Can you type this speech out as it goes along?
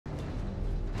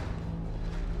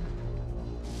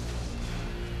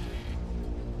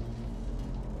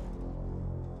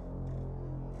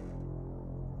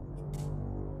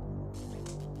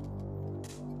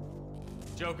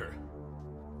Joker,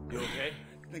 you okay?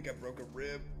 I think I broke a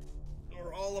rib.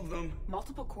 Or all of them.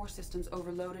 Multiple core systems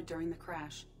overloaded during the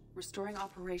crash. Restoring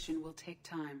operation will take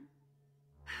time.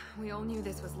 We all knew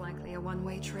this was likely a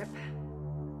one-way trip.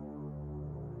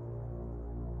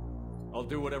 I'll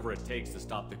do whatever it takes to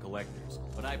stop the collectors,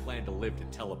 but I plan to live to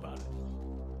tell about it.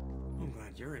 I'm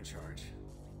glad you're in charge.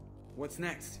 What's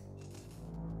next?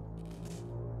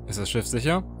 Ist das Schiff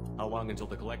sicher? How long until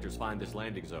the collectors find this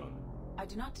landing zone? I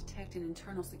do not detect an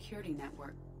internal security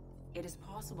network. It is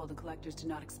possible the collectors do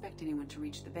not expect anyone to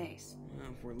reach the base. Well,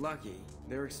 if we're lucky,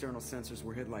 their external sensors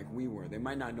were hid like we were. They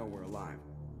might not know we're alive.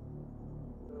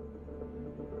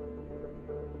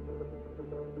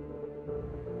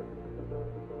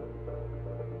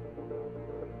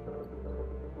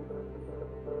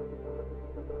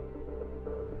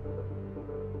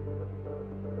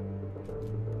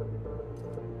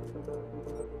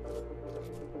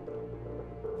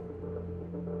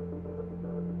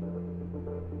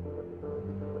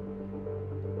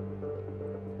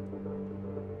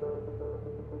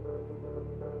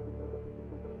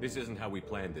 This isn't how we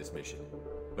planned this mission,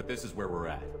 but this is where we're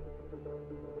at.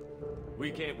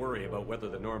 We can't worry about whether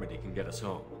the Normandy can get us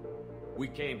home. We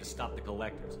came to stop the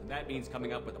collectors, and that means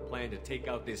coming up with a plan to take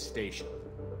out this station.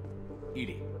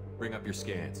 Edie, bring up your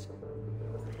scans.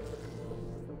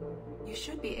 You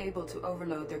should be able to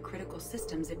overload their critical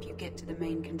systems if you get to the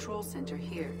main control center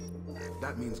here.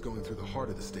 That means going through the heart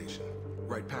of the station,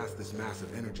 right past this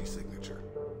massive energy signature.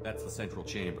 That's the central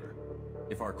chamber.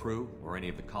 If our crew, or any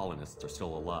of the colonists, are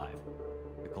still alive,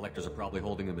 the collectors are probably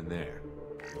holding them in there.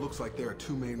 Looks like there are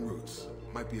two main routes.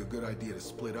 Might be a good idea to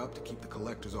split up to keep the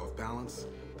collectors off balance,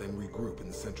 then regroup in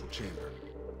the central chamber.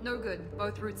 No good.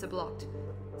 Both routes are blocked.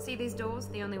 See these doors?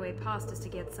 The only way past is to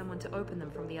get someone to open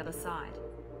them from the other side.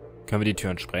 Können wir die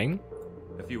Türen sprengen?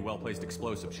 A few well-placed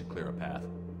explosives should clear a path.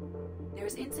 There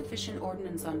is insufficient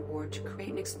ordnance on board to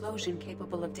create an explosion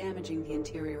capable of damaging the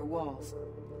interior walls.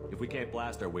 If we can't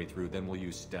blast our way through, then we'll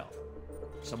use stealth.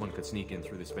 Someone could sneak in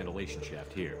through this ventilation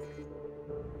shaft here.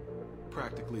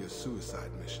 Practically a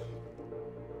suicide mission.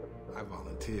 I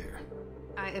volunteer.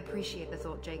 I appreciate the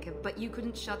thought, Jacob, but you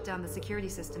couldn't shut down the security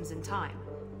systems in time.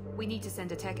 We need to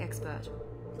send a tech expert.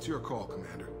 It's your call,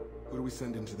 Commander. Who do we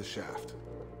send into the shaft?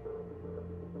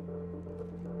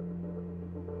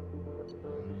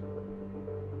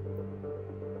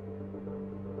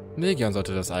 Legion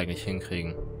sollte das eigentlich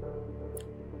hinkriegen.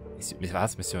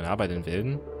 Was? Missionar bei den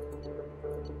Wilden?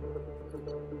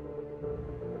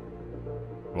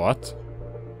 What?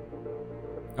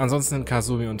 Ansonsten sind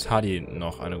Kazumi und Hadi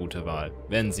noch eine gute Wahl,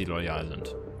 wenn sie loyal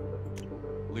sind.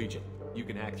 Legion, you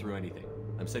can hack through anything.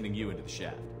 I'm sending you into the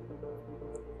shaft.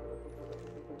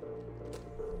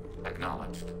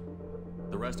 Acknowledged.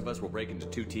 The rest of us will break into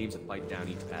two teams and fight down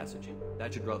each passage.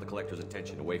 That should draw the collector's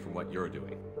attention away from what you're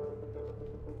doing.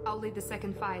 I'll lead the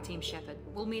second fire team, Shepard.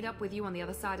 We'll meet up with you on the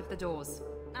other side of the doors.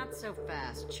 Not so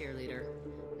fast, cheerleader.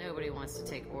 Nobody wants to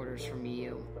take orders from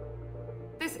you.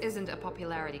 This isn't a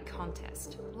popularity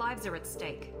contest. Lives are at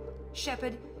stake.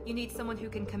 Shepard, you need someone who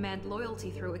can command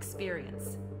loyalty through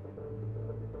experience.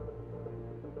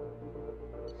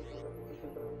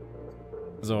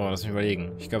 So, lass mich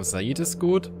überlegen. Ich glaube, Said ist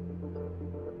gut.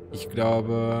 Ich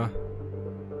glaube...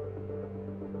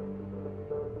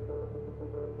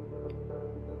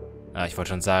 Ah, ich wollte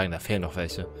schon sagen, da fehlen noch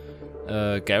welche.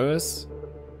 Garrus,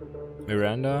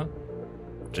 Miranda,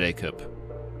 Jacob.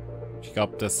 Ich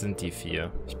glaube, das sind die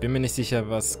 4. Ich bin mir nicht sicher,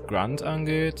 was Grunt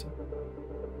angeht.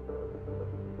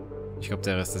 Ich glaube,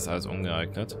 der Rest ist alles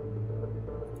ungeeignet.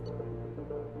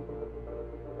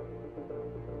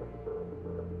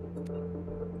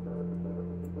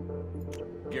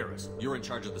 Garrus, you're in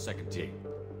charge of the second team.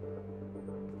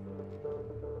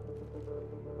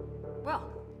 Well,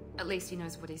 at least he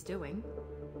knows what he's doing.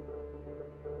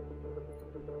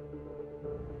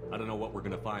 I don't know what we're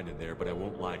gonna find in there, but I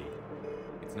won't lie to you.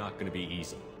 It's not gonna be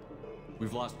easy.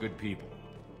 We've lost good people.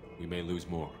 We may lose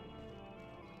more.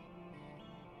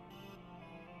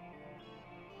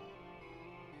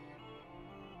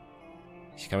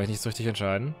 Ich kann mich nicht so richtig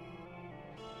entscheiden.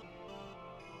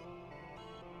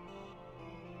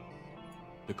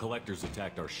 The collectors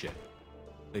attacked our ship.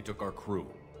 They took our crew,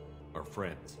 our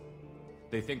friends.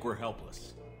 They think we're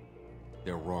helpless.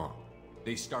 They're wrong.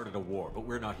 They started a war, but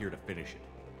we're not here to finish it.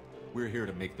 We're here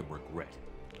to make them regret.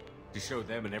 To show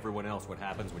them and everyone else what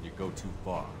happens when you go too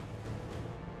far.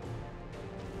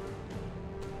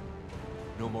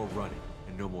 No more running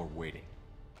and no more waiting.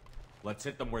 Let's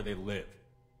hit them where they live.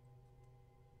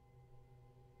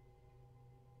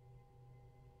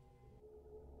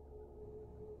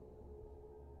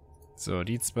 So,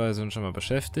 die zwei sind schon mal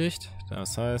beschäftigt.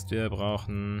 Das heißt, wir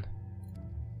brauchen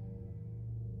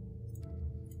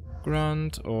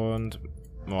Grunt und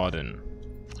Morden.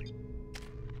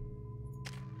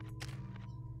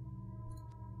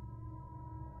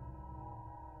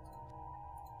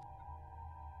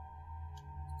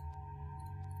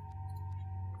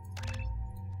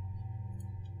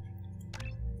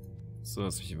 So,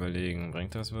 lass mich überlegen.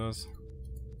 Bringt das was?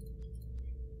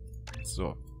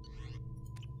 So.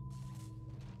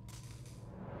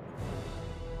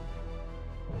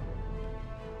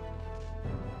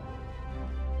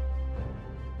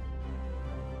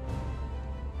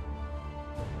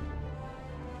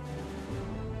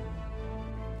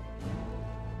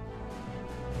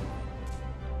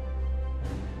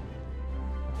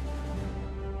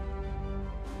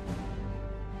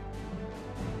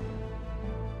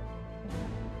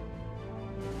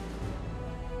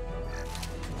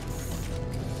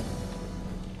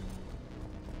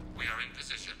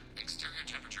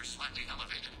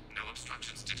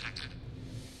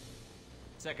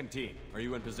 Second team, are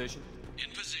you in position?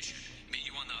 In position. Meet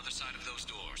you on the other side of those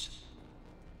doors.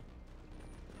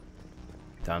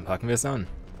 Dann packen wir es an.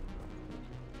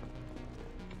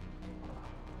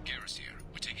 Garrus here.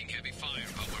 We're taking heavy fire,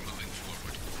 but we're moving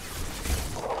forward.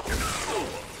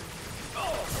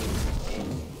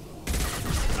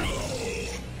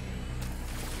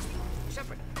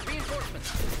 Shepard,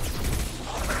 reinforcements.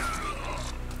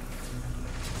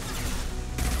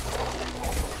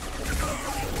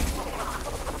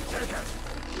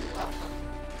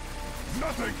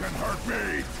 Nothing can hurt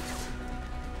me!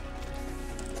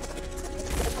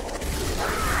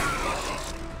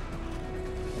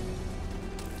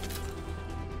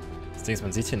 Das Ding ist,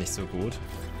 man sieht hier nicht so gut.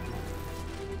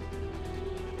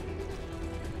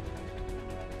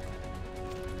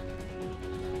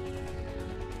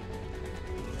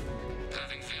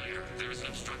 Having failure. There is an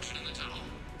obstruction in the tunnel.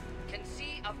 Can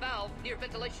see a valve near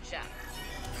ventilation shaft.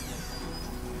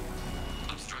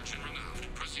 Obstruction removed.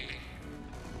 Proceeding.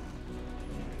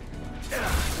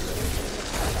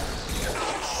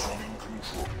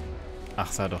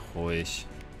 Ach, sei doch ruhig.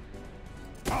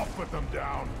 I'll put them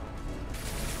down.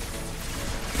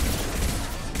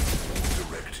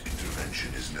 Direct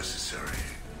intervention is necessary.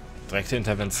 Direkte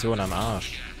Intervention am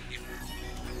Arsch.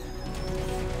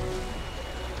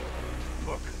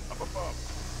 Look, up above.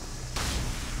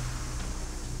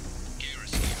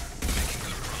 Garrus here. Making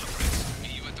good progress.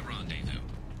 Meet you at the rendezvous.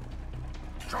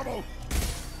 Trouble!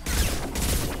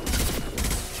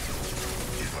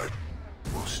 If I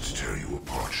must tear you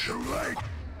apart, Shepard,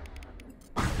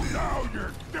 I will. Now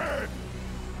you're dead!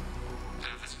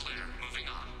 Path is clear. Moving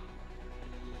on.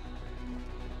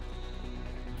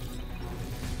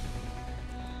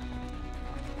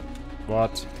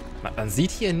 What? Man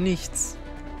sieht hier nichts.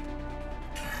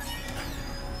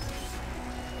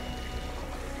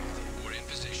 We're in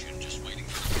position, just waiting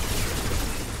for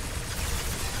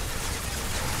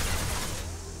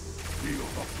Feel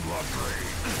the blood rain.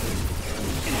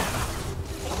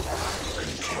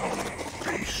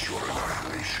 Face your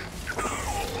annihilation.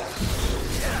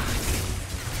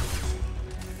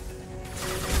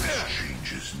 This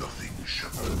changes nothing,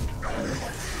 Shepard.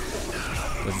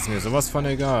 Das ist mir sowas von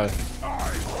egal. I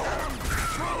am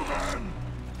proven!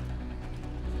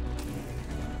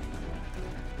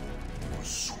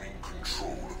 Assuming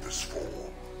control of this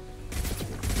form.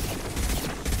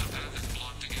 the path is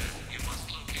blocked again. You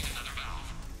must locate another valve.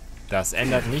 Das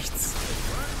ändert nichts.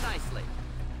 Burn nicely.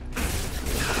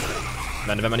 Ich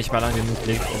meine, wenn man nicht mal lang genug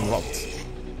legt, um überhaupt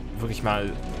wirklich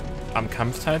mal am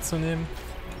Kampf teilzunehmen.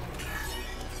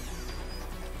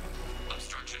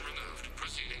 Obstruction removed.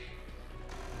 Proceeding.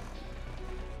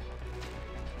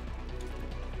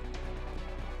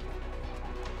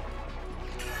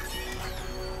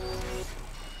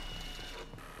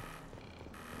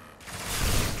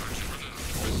 Obstruction removed.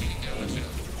 Proceeding down the tube.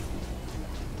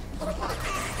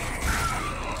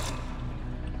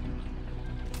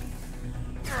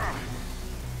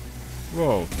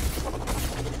 Wow.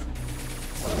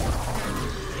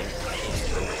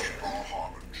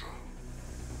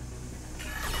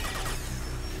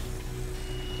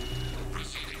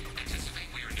 Proceeding. Anticipate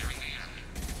we are nearing the end.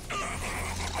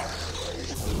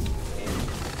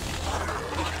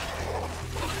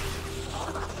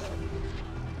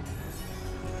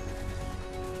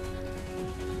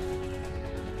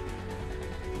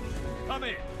 Come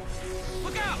in!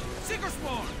 Look out! Seeker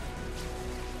swarm!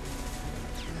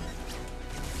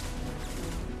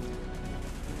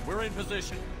 We're in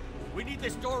position. We need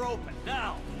this door open,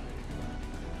 now!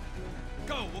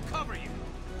 Go, we'll cover you!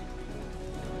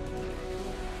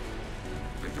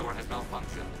 The door has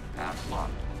malfunctioned. Path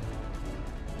blocked.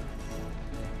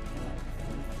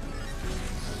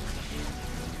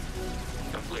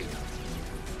 Complete.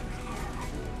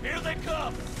 Here they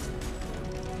come!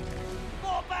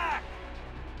 Fall back!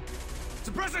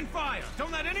 Suppressing fire!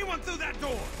 Don't let anyone through that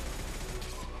door!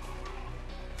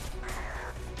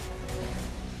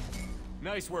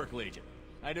 Nice work, Legion.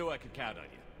 I knew I could count on you.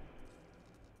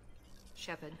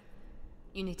 Shepard,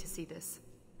 you need to see this.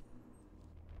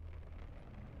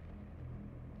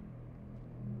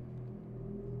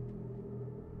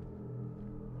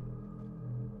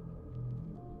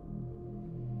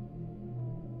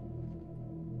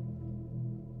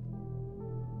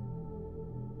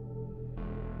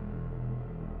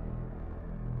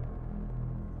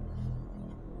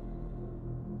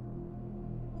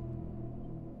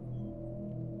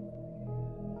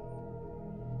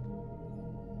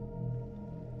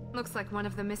 Looks like one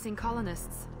of the missing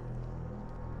colonists.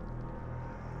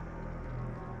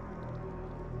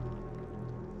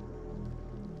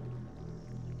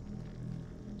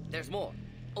 There's more.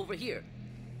 Over here.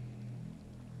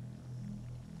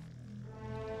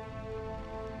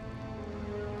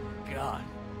 God,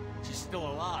 she's still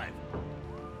alive.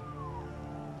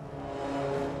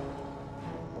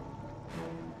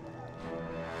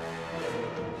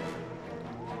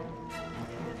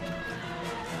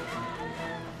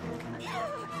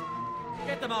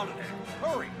 Get them out of there!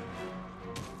 Hurry!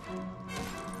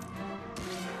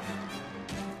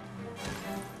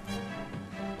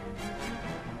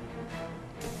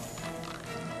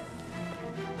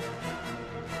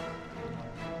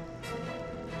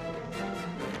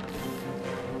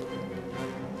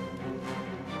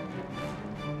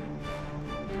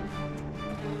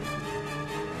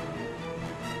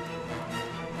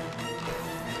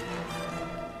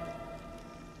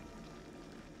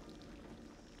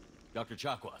 Dr.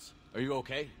 Chakwas, are you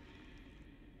okay?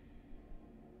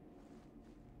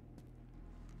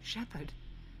 Shepard,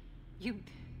 you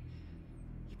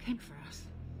came for us.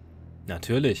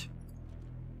 Natürlich.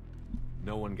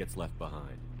 No one gets left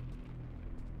behind.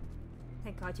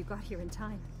 Thank God you got here in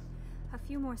time. A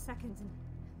few more seconds and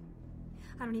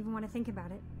I don't even want to think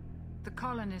about it. The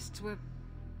colonists were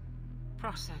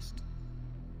processed.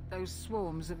 Those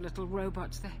swarms of little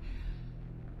robots, they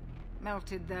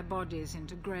melted their bodies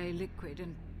into grey liquid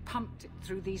and pumped it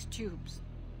through these tubes.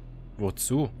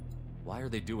 Wozu? Why are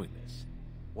they doing this?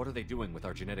 What are they doing with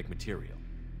our genetic material?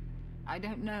 I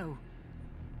don't know.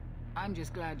 I'm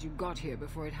just glad you got here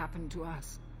before it happened to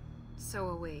us. So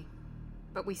are we.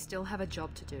 But we still have a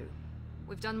job to do.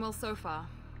 We've done well so far.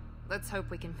 Let's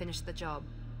hope we can finish the job.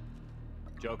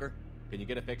 Joker, can you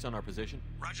get a fix on our position?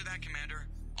 Roger that, Commander.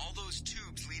 All those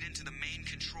tubes lead into the main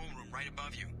control room right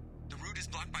above you. The route is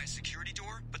blocked by a security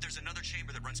door, but there's another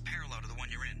chamber that runs parallel to the one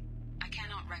you're in. I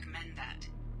cannot recommend that.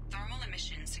 Thermal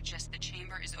emissions suggest the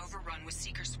chamber is overrun with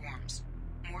seeker swarms.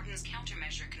 Morden's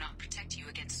countermeasure cannot protect you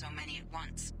against so many at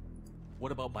once.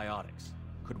 What about biotics?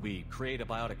 Could we create a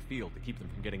biotic field to keep them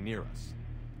from getting near us?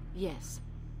 Yes,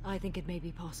 I think it may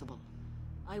be possible.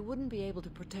 I wouldn't be able to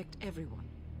protect everyone,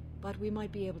 but we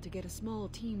might be able to get a small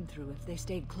team through if they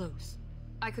stayed close.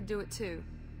 I could do it too.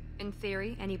 In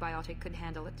theory, any biotic could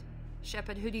handle it.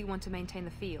 Shepard, who do you want to maintain the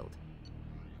field?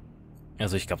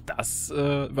 Also ich glaube, das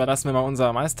überlassen wir mal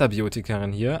unserer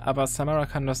Meisterbiotikerin hier, aber Samara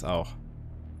kann das auch.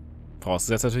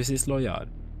 Vorausgesetzt natürlich, sie ist loyal.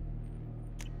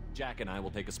 Jack and I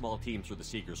will take a small team through the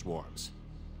Seeker swarms.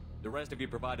 The rest of you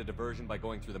provide a diversion by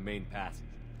going through the main passage.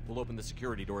 We'll open the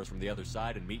security doors from the other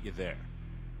side and meet you there.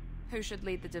 Who should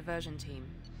lead the diversion team?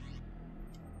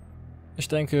 Ich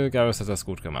denke, Garrus hat das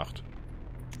gut gemacht.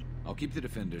 I'll keep the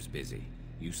defenders busy.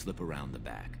 You slip around the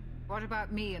back. What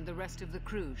about me and the rest of the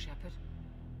crew, Shepard?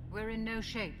 We're in no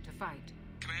shape to fight.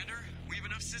 Commander, we have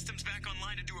enough systems back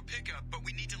online to do a pickup, but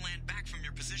we need to land back from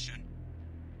your position.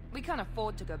 We can't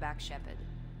afford to go back, Shepard.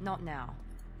 Not now.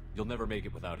 You'll never make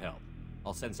it without help.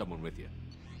 I'll send someone with you.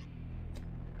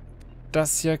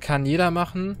 Das hier kann jeder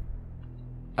machen,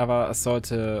 aber es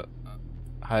sollte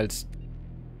halt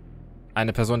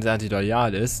eine Person, die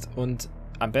anti-loyal ist und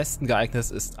am besten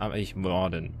geeignet ist eigentlich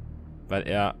Morden, weil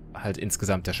er halt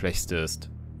insgesamt der Schwächste ist.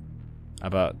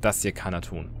 Aber das hier kann er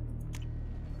tun.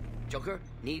 Joker,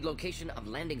 need location of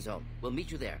landing zone. We'll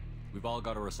meet you there. We've all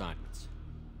got our assignments.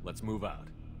 Let's move out.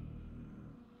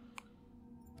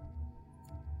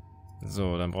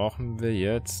 So, dann brauchen wir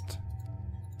jetzt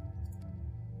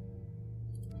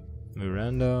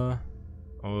Miranda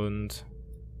und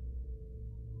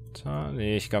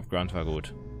nee, ich glaube Grant war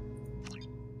gut.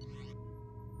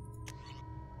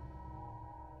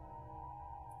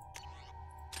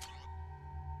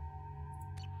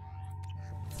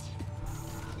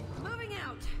 Moving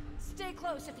out. Stay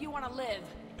close if you want to live.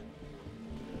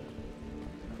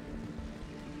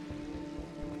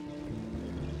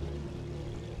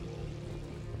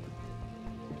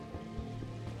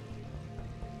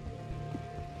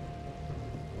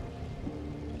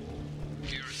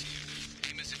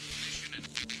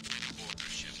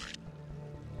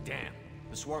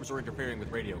 swarms are interfering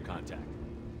with radio contact.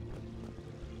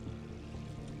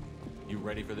 You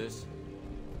ready for this?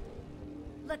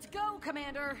 Let's go,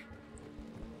 Commander.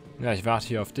 Ja, ich warte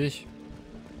hier auf dich.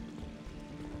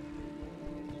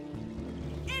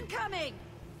 Incoming.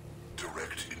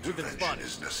 Direct intervention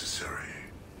is necessary.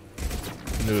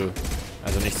 Nö.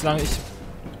 Also nicht solange ich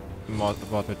ein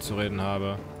Wort mitzureden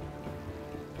habe.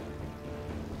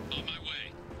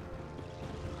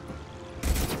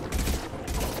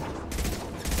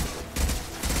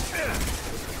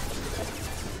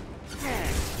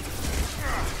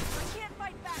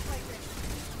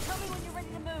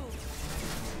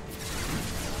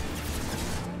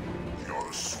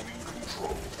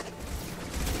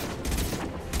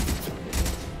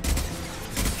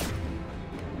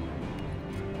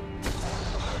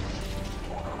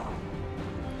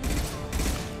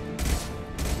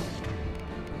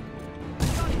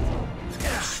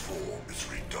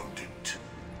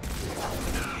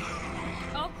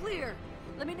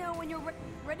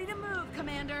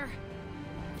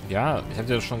 Ja, ich habe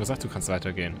dir doch schon gesagt, du kannst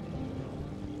weitergehen.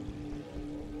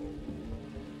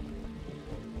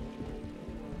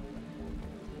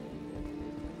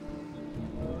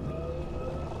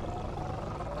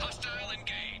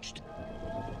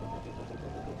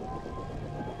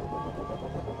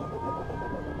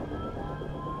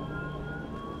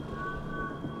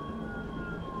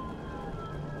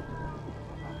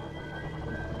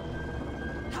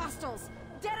 Hostiles,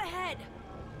 dead ahead.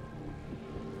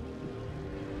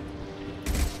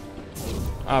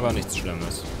 Aber nichts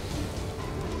Schlimmes.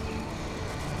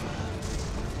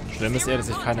 Schlimm ist eher, dass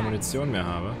ich keine Munition mehr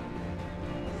habe.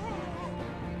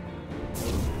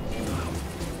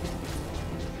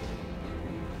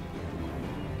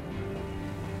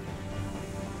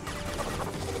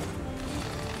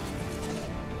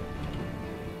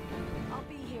 I'll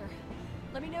be here.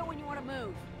 Let me know when you want to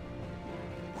move.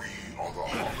 We are the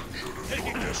harbinger of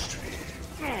your destiny.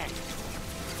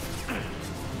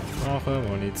 Brauche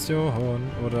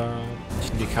Munition oder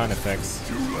ich nehme die Carnifex.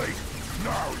 Too late.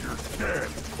 Now you're dead.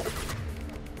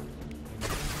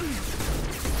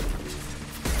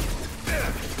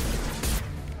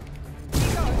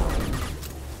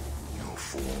 Your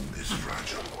form is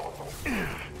fragile.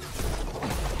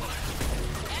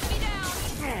 Enemy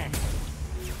down.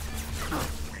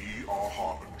 We are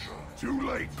harbinger. Too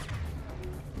late.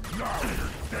 Now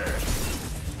you're dead.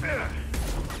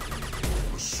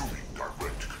 Assuming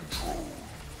direct control.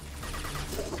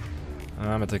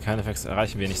 Ah, mit der Carnifex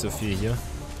erreichen wir nicht so viel hier.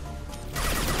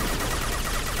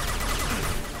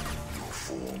 Your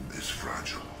form is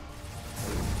fragile.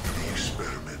 The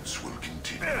experiments will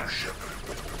continue, Shepard.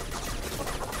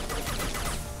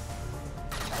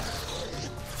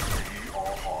 We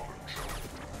are harbinger.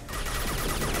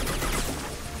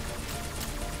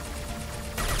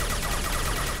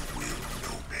 Will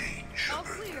no pain, All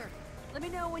Shepard. clear. Let me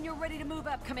know when you're ready to move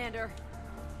up, Commander.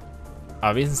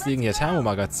 Aber wenigstens liegen hier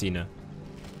Thermomagazine.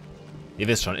 Ihr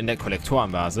wisst schon, in der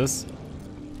Kollektorenbasis.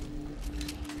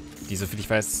 Die, soviel ich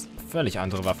weiß, völlig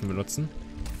andere Waffen benutzen.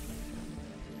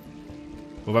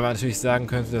 Wobei man natürlich sagen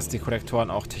könnte, dass die Kollektoren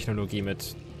auch Technologie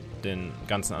mit den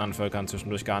ganzen anderen Völkern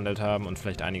zwischendurch gehandelt haben und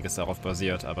vielleicht einiges darauf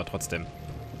basiert, aber trotzdem.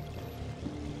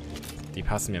 Die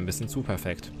passen mir ein bisschen zu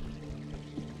perfekt.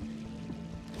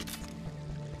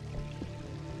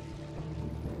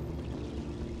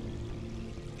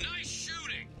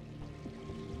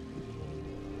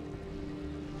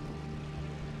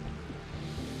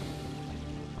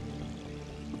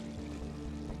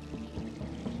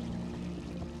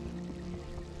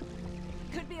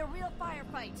 Could be a real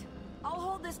firefight. I'll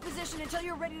hold this position until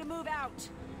you're ready to move out.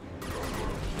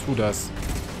 Tu das.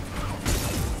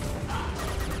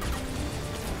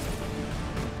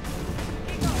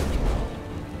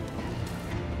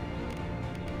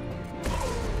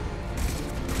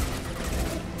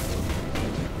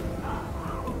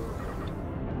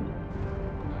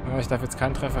 Oh, ich darf jetzt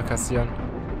keinen Treffer kassieren.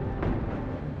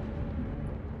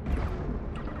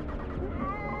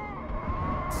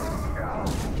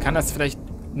 Kann das vielleicht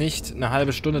nicht eine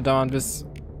halbe Stunde dauern, bis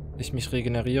ich mich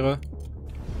regeneriere?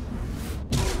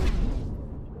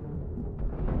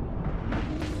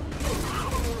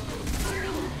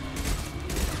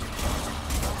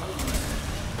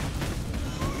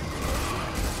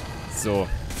 So.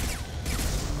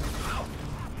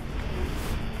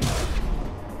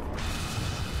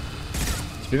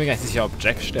 Ich bin mir gar nicht sicher, ob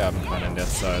Jack sterben kann in der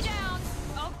Zeit.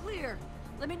 All clear.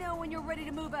 Let me know when you're ready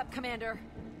to move up, Commander.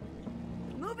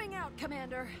 Moving out,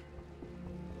 Commander.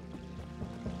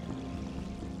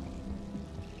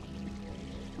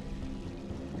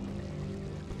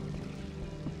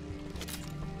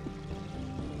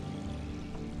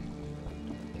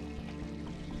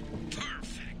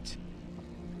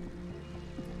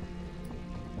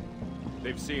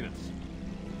 They've seen us.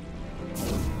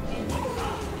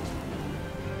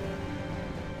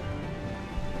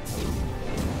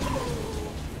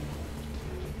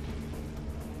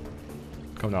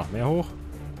 Kommt noch mehr hoch?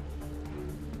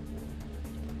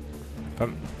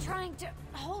 Komm.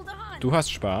 Du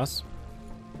hast Spaß.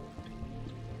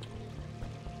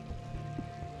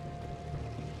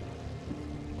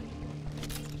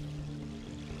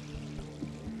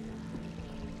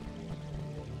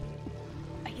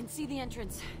 I can see the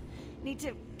entrance. Need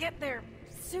to get there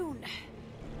soon.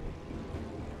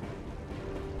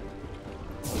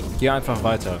 Geh einfach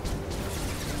weiter.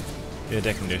 Wir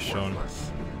decken dich schon.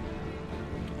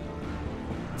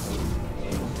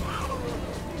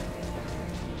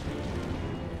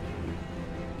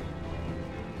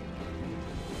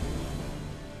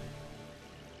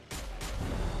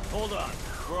 Hold on.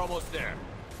 We're almost there.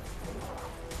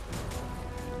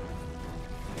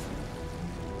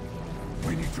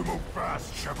 We need to move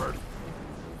fast, Shepard.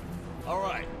 All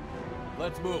right.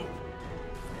 Let's move.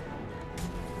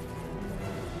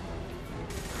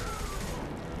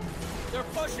 They're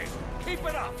pushing. Keep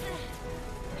it up.